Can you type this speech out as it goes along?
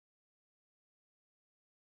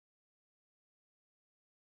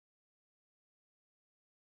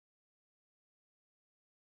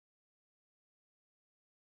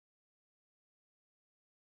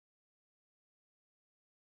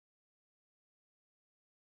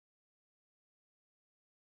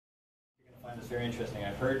find this very interesting.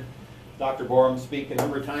 I've heard Dr. Borum speak a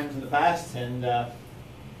number of times in the past, and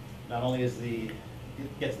not only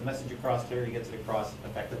gets the message across clear, he gets it across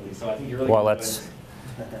effectively. So I think you're really well. That's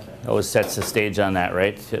always sets the stage on that,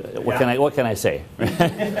 right? What can I say?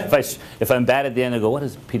 if I'm bad at the end, I go, what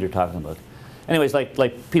is Peter talking about? Anyways,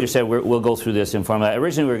 like Peter said, we'll go through this informally.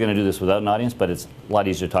 Originally, we were going to do this without an audience, but it's a lot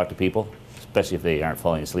easier to talk to people, especially if they aren't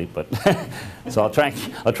falling asleep. But so I'll try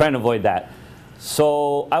and avoid that.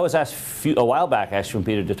 So I was asked a while back, actually, from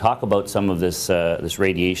Peter to talk about some of this this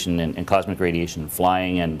radiation and cosmic radiation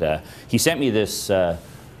flying, and he sent me this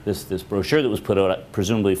this brochure that was put out,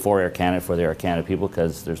 presumably for Air Canada, for the Air Canada people,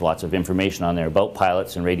 because there's lots of information on there about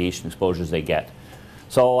pilots and radiation exposures they get.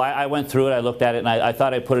 So I went through it, I looked at it, and I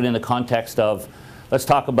thought I'd put it in the context of, let's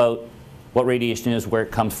talk about what radiation is, where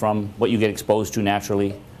it comes from, what you get exposed to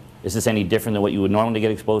naturally. Is this any different than what you would normally get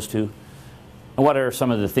exposed to? And what are some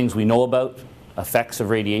of the things we know about effects of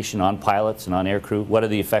radiation on pilots and on aircrew? What are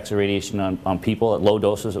the effects of radiation on people at low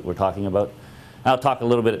doses that we're talking about? And I'll talk a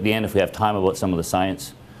little bit at the end, if we have time, about some of the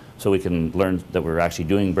science, so we can learn that we're actually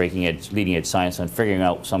doing leading edge science and figuring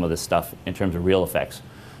out some of this stuff in terms of real effects.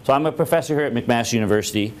 So I'm a professor here at McMaster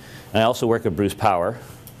University, and I also work at Bruce Power.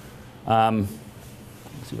 Let's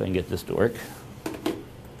see if I can get this to work.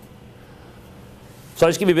 So I'll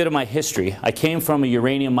just give you a bit of my history. I came from a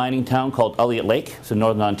uranium mining town called Elliott Lake. It's in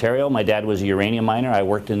northern Ontario. My dad was a uranium miner. I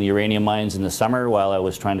worked in the uranium mines in the summer while I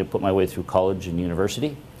was trying to put my way through college and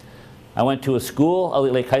university. I went to a school,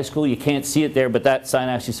 Elliott Lake High School. You can't see it there, but that sign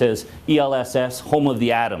actually says ELSS, home of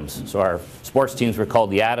the Atoms. So our sports teams were called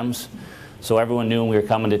the Atoms. So everyone knew when we were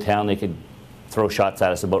coming to town, they could throw shots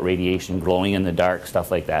at us about radiation, glowing in the dark, stuff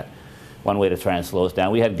like that. One way to try and slow us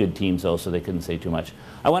down. We had good teams, though, so they couldn't say too much.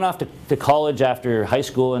 I went off to college after high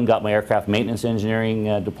school and got my aircraft maintenance engineering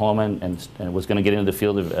diploma, and was going to get into the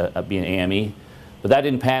field of being AME. But that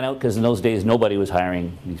didn't pan out, because in those days, nobody was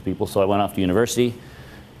hiring these people. So I went off to university.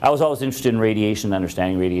 I was always interested in radiation,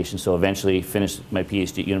 understanding radiation, so eventually finished my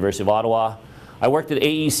PhD at University of Ottawa. I worked at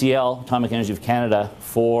AECL, Atomic Energy of Canada,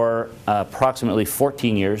 for approximately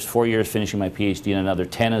 14 years, 4 years finishing my PhD and another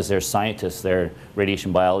 10 as their scientists, their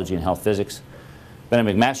radiation biology and health physics. Been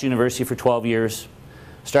at McMaster University for 12 years.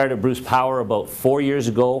 Started at Bruce Power about 4 years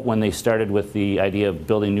ago when they started with the idea of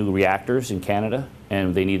building new reactors in Canada,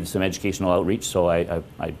 and they needed some educational outreach, so I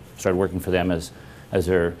started working for them as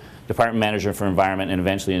their department manager for environment and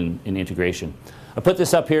eventually in integration. I put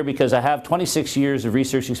this up here because I have 26 years of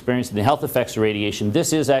research experience in the health effects of radiation.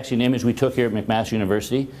 This is actually an image we took here at McMaster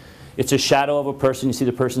University. It's a shadow of a person. You see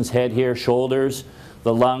the person's head here, shoulders,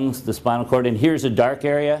 the lungs, the spinal cord, and here's a dark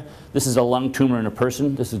area. This is a lung tumor in a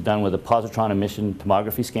person. This is done with a positron emission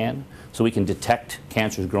tomography scan, so we can detect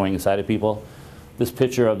cancers growing inside of people. This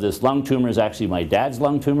picture of this lung tumor is actually my dad's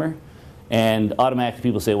lung tumor, and automatically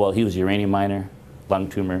people say, well, he was a uranium miner. Lung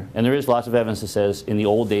tumor. And there is lots of evidence that says in the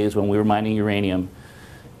old days when we were mining uranium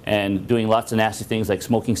and doing lots of nasty things like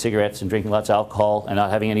smoking cigarettes and drinking lots of alcohol and not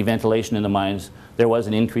having any ventilation in the mines, there was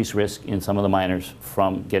an increased risk in some of the miners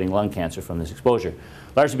from getting lung cancer from this exposure,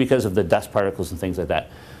 largely because of the dust particles and things like that.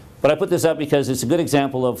 But I put this up because it's a good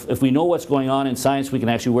example of, if we know what's going on in science, we can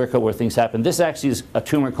actually work out where things happen. This actually is a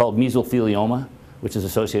tumor called mesothelioma, which is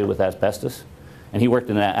associated with asbestos. And he worked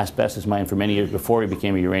in an asbestos mine for many years before he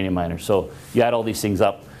became a uranium miner. So you add all these things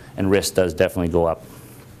up, and risk does definitely go up.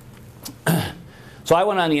 So I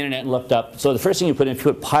went on the internet and looked up. So the first thing you put in, if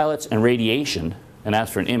you put pilots and radiation and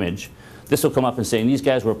ask for an image, this will come up and saying these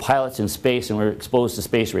guys were pilots in space and were exposed to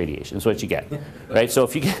space radiation. That's what you get, right? So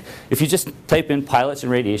if you just type in pilots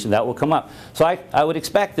and radiation, that will come up. So I would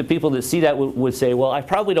expect the people that see that would say, well, I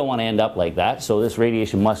probably don't want to end up like that, so this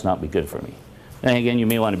radiation must not be good for me. And again, you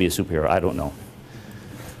may want to be a superhero. I don't know.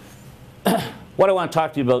 What I want to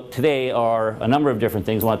talk to you about today are a number of different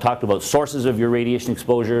things. I want to talk about sources of your radiation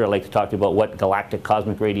exposure. I'd like to talk to you about what galactic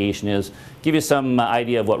cosmic radiation is, give you some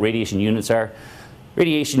idea of what radiation units are.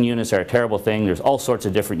 Radiation units are a terrible thing. There's all sorts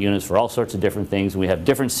of different units for all sorts of different things. And we have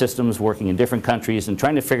different systems working in different countries, and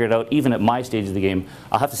trying to figure it out, even at my stage of the game,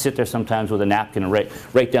 I'll have to sit there sometimes with a napkin and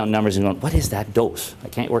write down numbers and go, what is that dose? I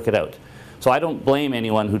can't work it out. So I don't blame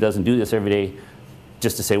anyone who doesn't do this every day,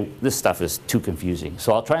 just to say this stuff is too confusing.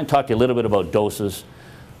 So I'll try and talk to you a little bit about doses,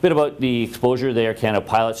 a bit about the exposure the Air Canada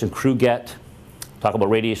pilots and crew get, talk about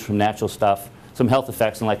radiation from natural stuff, some health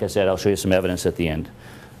effects, and like I said, I'll show you some evidence at the end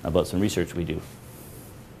about some research we do.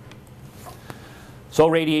 So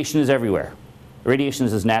radiation is everywhere. Radiation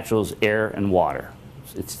is as natural as air and water.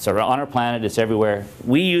 It's on our planet, it's everywhere.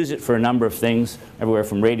 We use it for a number of things, everywhere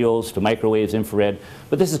from radios to microwaves, infrared,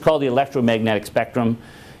 but this is called the electromagnetic spectrum.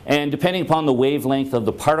 And depending upon the wavelength of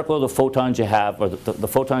the particle, the photons you have, or the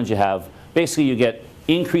photons you have, basically you get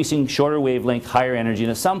increasing shorter wavelength, higher energy,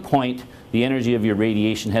 and at some point, the energy of your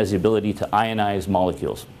radiation has the ability to ionize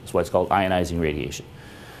molecules. That's why it's called ionizing radiation.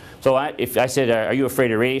 So if I said, are you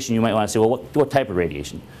afraid of radiation? You might want to say, well, what type of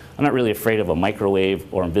radiation? I'm not really afraid of a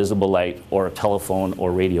microwave or invisible light or a telephone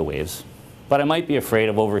or radio waves. But I might be afraid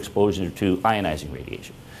of overexposure to ionizing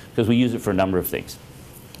radiation because we use it for a number of things.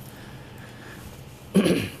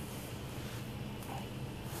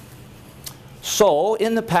 So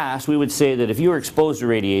in the past, we would say that if you were exposed to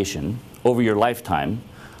radiation over your lifetime,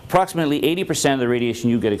 approximately 80% of the radiation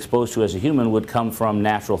you get exposed to as a human would come from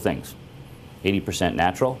natural things. 80%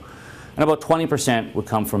 natural. And about 20% would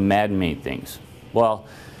come from man-made things. Well,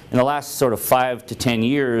 in the last sort of 5 to 10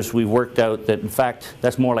 years, we've worked out that, in fact,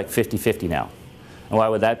 that's more like 50-50 now. And why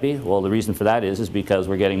would that be? Well, the reason for that is because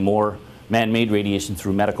we're getting more man-made radiation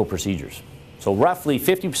through medical procedures. So roughly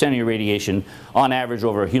 50% of your radiation, on average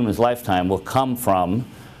over a human's lifetime, will come from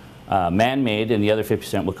man-made, and the other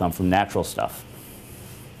 50% will come from natural stuff.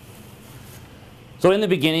 So in the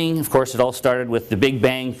beginning, of course, it all started with the Big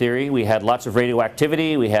Bang theory. We had lots of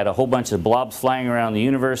radioactivity. We had a whole bunch of blobs flying around the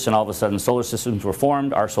universe, and all of a sudden solar systems were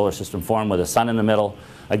formed. Our solar system formed with a sun in the middle,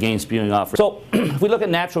 again spewing off. So if we look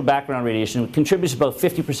at natural background radiation, it contributes about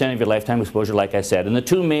 50% of your lifetime exposure, like I said. And the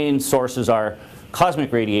two main sources are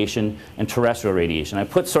cosmic radiation and terrestrial radiation. I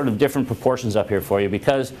put sort of different proportions up here for you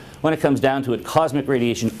because when it comes down to it, cosmic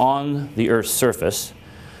radiation on the Earth's surface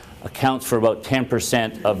accounts for about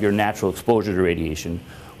 10% of your natural exposure to radiation,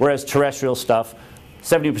 whereas terrestrial stuff,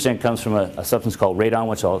 70% comes from a substance called radon,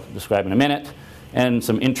 which I'll describe in a minute, and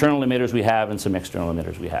some internal emitters we have and some external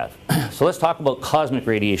emitters we have. So let's talk about cosmic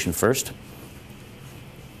radiation first.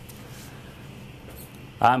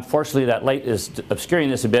 Unfortunately, that light is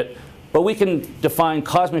obscuring this a bit, but we can define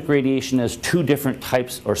cosmic radiation as two different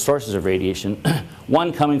types or sources of radiation.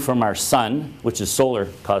 One coming from our sun, which is solar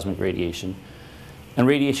cosmic radiation, and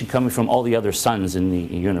radiation coming from all the other suns in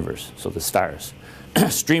the universe, so the stars.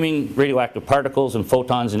 Streaming radioactive particles and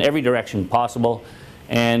photons in every direction possible,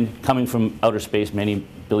 and coming from outer space many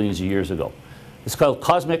billions of years ago. It's called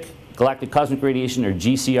galactic cosmic radiation, or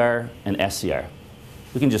GCR and SCR.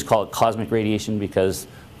 We can just call it cosmic radiation because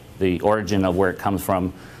the origin of where it comes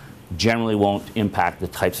from generally won't impact the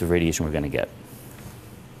types of radiation we're going to get.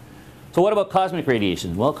 So what about cosmic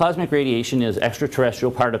radiation? Well, cosmic radiation is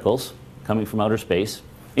extraterrestrial particles coming from outer space.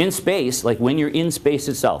 In space, like when you're in space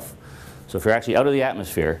itself, so if you're actually out of the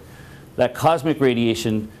atmosphere, that cosmic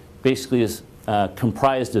radiation basically is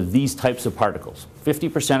comprised of these types of particles.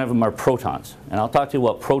 50% of them are protons. And I'll talk to you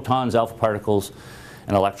about protons, alpha particles,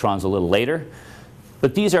 and electrons a little later.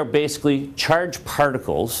 But these are basically charged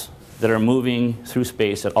particles that are moving through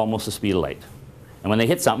space at almost the speed of light. And when they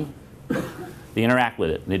hit something, they interact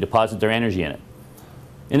with it, and they deposit their energy in it.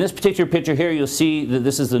 In this particular picture here, you'll see that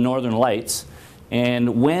this is the northern lights.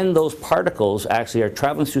 And when those particles actually are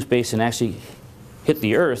traveling through space and actually hit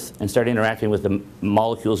the Earth and start interacting with the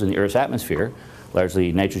molecules in the Earth's atmosphere,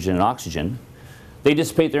 largely nitrogen and oxygen, they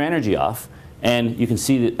dissipate their energy off, and you can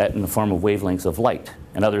see that in the form of wavelengths of light,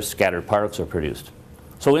 and other scattered particles are produced.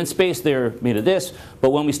 So in space they're made of this,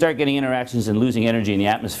 but when we start getting interactions and losing energy in the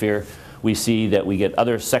atmosphere, we see that we get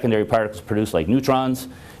other secondary particles produced like neutrons,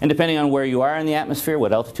 and depending on where you are in the atmosphere,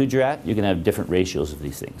 what altitude you're at, you can have different ratios of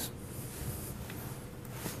these things.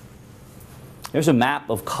 There's a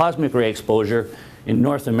map of cosmic ray exposure in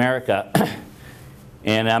North America,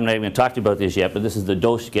 and I'm not even going to talk to you about this yet, but this is the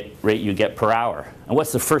dose rate you get per hour. And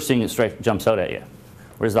what's the first thing that jumps out at you?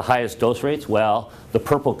 Where's the highest dose rates? Well, the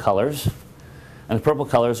purple colors. And the purple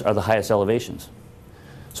colors are the highest elevations.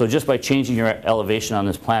 So just by changing your elevation on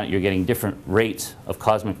this planet, you're getting different rates of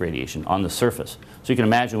cosmic radiation on the surface. So you can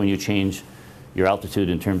imagine when you change your altitude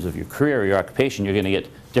in terms of your career or your occupation, you're going to get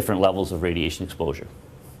different levels of radiation exposure.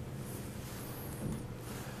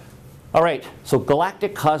 All right, so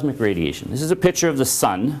galactic cosmic radiation. This is a picture of the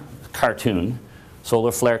sun, cartoon,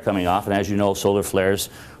 solar flare coming off. And as you know, solar flares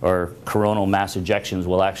or coronal mass ejections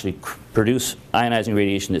will actually produce ionizing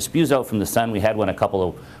radiation that spews out from the sun. We had one a couple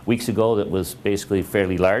of weeks ago that was basically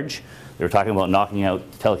fairly large. They were talking about knocking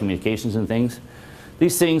out telecommunications and things.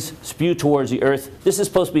 These things spew towards the Earth. This is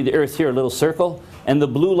supposed to be the Earth here, a little circle, and the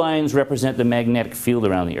blue lines represent the magnetic field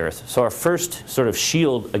around the Earth. So our first sort of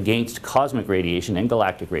shield against cosmic radiation and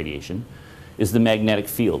galactic radiation is the magnetic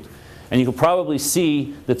field. And you can probably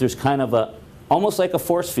see that there's kind of a almost like a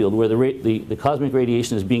force field where the cosmic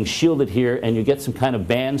radiation is being shielded here, and you get some kind of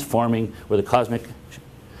bands forming where the cosmic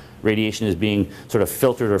radiation is being sort of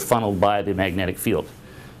filtered or funneled by the magnetic field.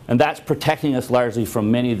 And that's protecting us largely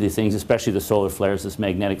from many of the things, especially the solar flares, this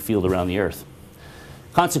magnetic field around the Earth.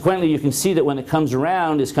 Consequently, you can see that when it comes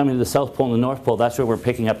around, it's coming to the South Pole and the North Pole. That's where we're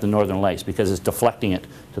picking up the northern lights, because it's deflecting it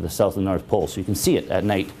to the South and North Pole. So you can see it at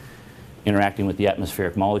night interacting with the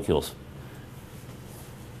atmospheric molecules.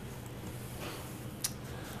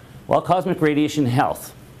 Well, cosmic radiation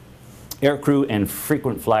health, aircrew and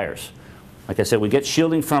frequent flyers. Like I said, we get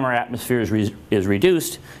shielding from our atmosphere is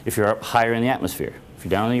reduced if you're up higher in the atmosphere. If you're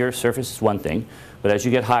down on the Earth's surface, it's one thing. But as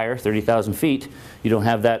you get higher, 30,000 feet, you don't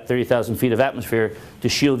have that 30,000 feet of atmosphere to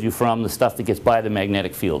shield you from the stuff that gets by the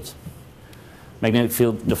magnetic fields. Magnetic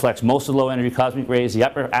field deflects most of the low energy cosmic rays. The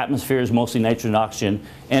upper atmosphere is mostly nitrogen and oxygen.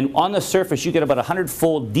 And on the surface, you get about a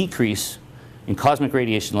 100-fold decrease in cosmic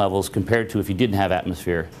radiation levels compared to if you didn't have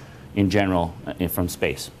atmosphere in general from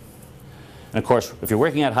space. And of course, if you're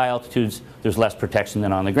working at high altitudes, there's less protection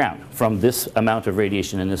than on the ground from this amount of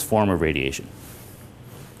radiation and this form of radiation.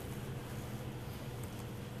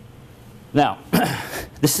 Now,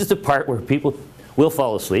 this is the part where people will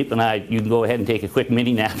fall asleep, and you can go ahead and take a quick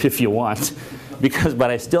mini nap if you want, but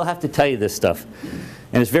I still have to tell you this stuff.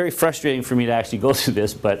 And it's very frustrating for me to actually go through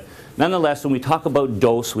this, but nonetheless, when we talk about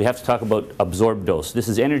dose, we have to talk about absorbed dose. This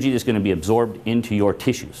is energy that's going to be absorbed into your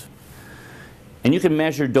tissues. And you can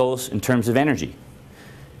measure dose in terms of energy.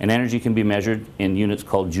 And energy can be measured in units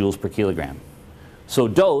called joules per kilogram. So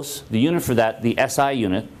dose, the unit for that, the SI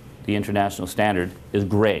unit, the international standard, is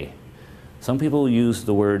gray. Some people use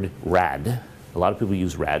the word rad. A lot of people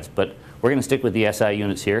use rads, but we're going to stick with the SI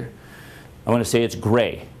units here. I want to say it's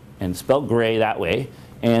gray, and spelled gray that way.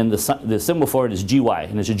 And the symbol for it is GY,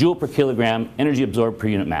 and it's a joule per kilogram, energy absorbed per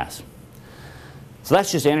unit mass. So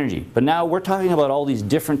that's just energy. But now we're talking about all these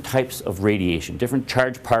different types of radiation, different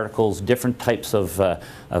charged particles, different types of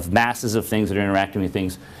masses of things that are interacting with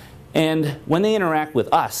things. And when they interact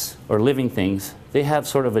with us, or living things, they have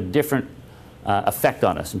sort of a different effect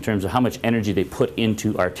on us in terms of how much energy they put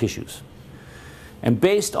into our tissues. And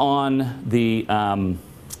based on the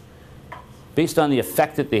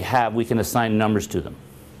effect that they have, we can assign numbers to them.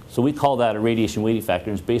 So we call that a radiation weighting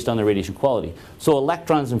factor, and it's based on the radiation quality. So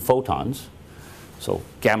electrons and photons, so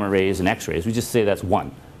gamma rays and X-rays, we just say that's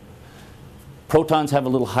 1. Protons have a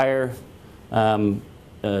little higher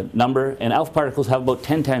number, and alpha particles have about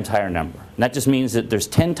 10 times higher number. And that just means that there's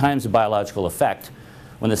 10 times the biological effect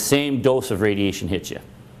when the same dose of radiation hits you.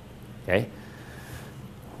 Okay?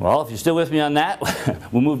 Well, if you're still with me on that,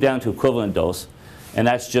 we'll move down to equivalent dose. And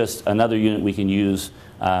that's just another unit we can use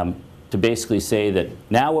to basically say that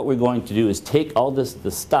now what we're going to do is take all this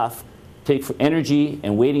stuff, take energy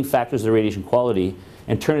and weighting factors of the radiation quality,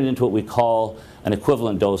 and turn it into what we call an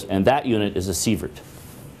equivalent dose, and that unit is a sievert.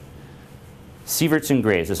 Sieverts and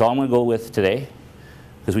grays, that's all I'm going to go with today,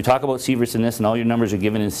 because we talk about sieverts in this, and all your numbers are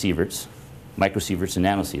given in sieverts, microsieverts and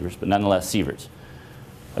nanosieverts, but nonetheless sieverts.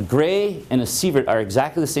 A gray and a sievert are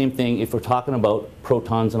exactly the same thing if we're talking about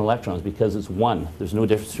protons and electrons, because it's 1. There's no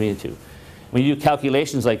difference between the two. When you do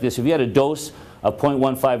calculations like this, if you had a dose of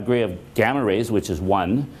 0.15 gray of gamma rays, which is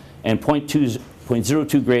 1, and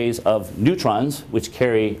 0.02 grays of neutrons, which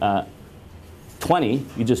carry 20,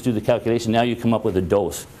 you just do the calculation, now you come up with a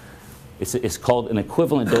dose. It's called an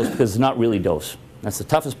equivalent dose because it's not really dose. That's the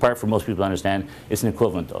toughest part for most people to understand. It's an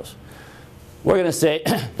equivalent dose. We're going to say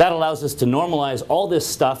that allows us to normalize all this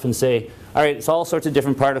stuff and say, all right, it's all sorts of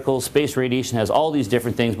different particles. Space radiation has all these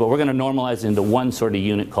different things, but we're going to normalize it into one sort of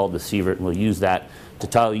unit called the sievert, and we'll use that to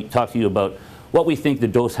talk to you about what we think the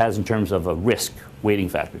dose has in terms of a risk weighting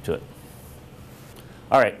factor to it.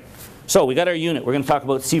 All right, so we got our unit. We're going to talk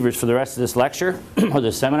about sieverts for the rest of this lecture or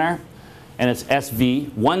this seminar, and it's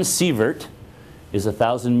SV. 1 sievert is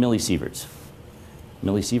 1,000 millisieverts.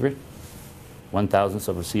 Millisievert? 1,000th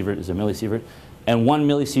of a sievert is a millisievert, and 1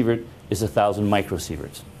 millisievert is 1,000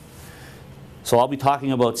 microsieverts. So I'll be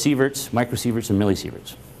talking about sieverts, microsieverts, and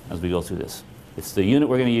millisieverts as we go through this. It's the unit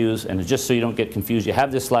we're going to use, and just so you don't get confused, you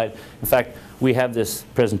have this slide. In fact, we have this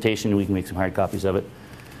presentation. We can make some hard copies of it.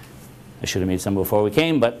 I should have made some before we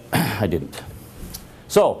came, but I didn't.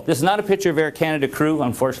 So this is not a picture of Air Canada crew.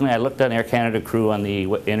 Unfortunately, I looked on Air Canada crew on the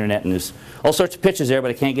internet, and there's all sorts of pictures there, but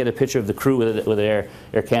I can't get a picture of the crew with an Air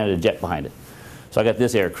Canada jet behind it. So I got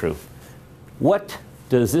this air crew. What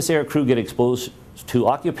does this air crew get exposed to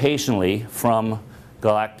occupationally from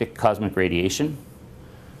galactic cosmic radiation?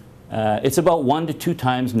 It's about 1 to 2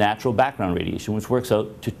 times natural background radiation, which works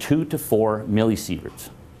out to 2 to 4 millisieverts.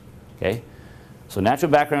 Okay? So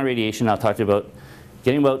natural background radiation, I'll talk to you about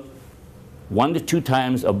getting about 1 to 2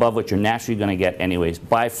 times above what you're naturally going to get anyways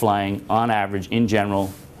by flying, on average, in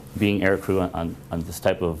general, being air crew on this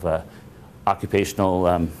type of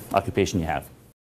occupation you have.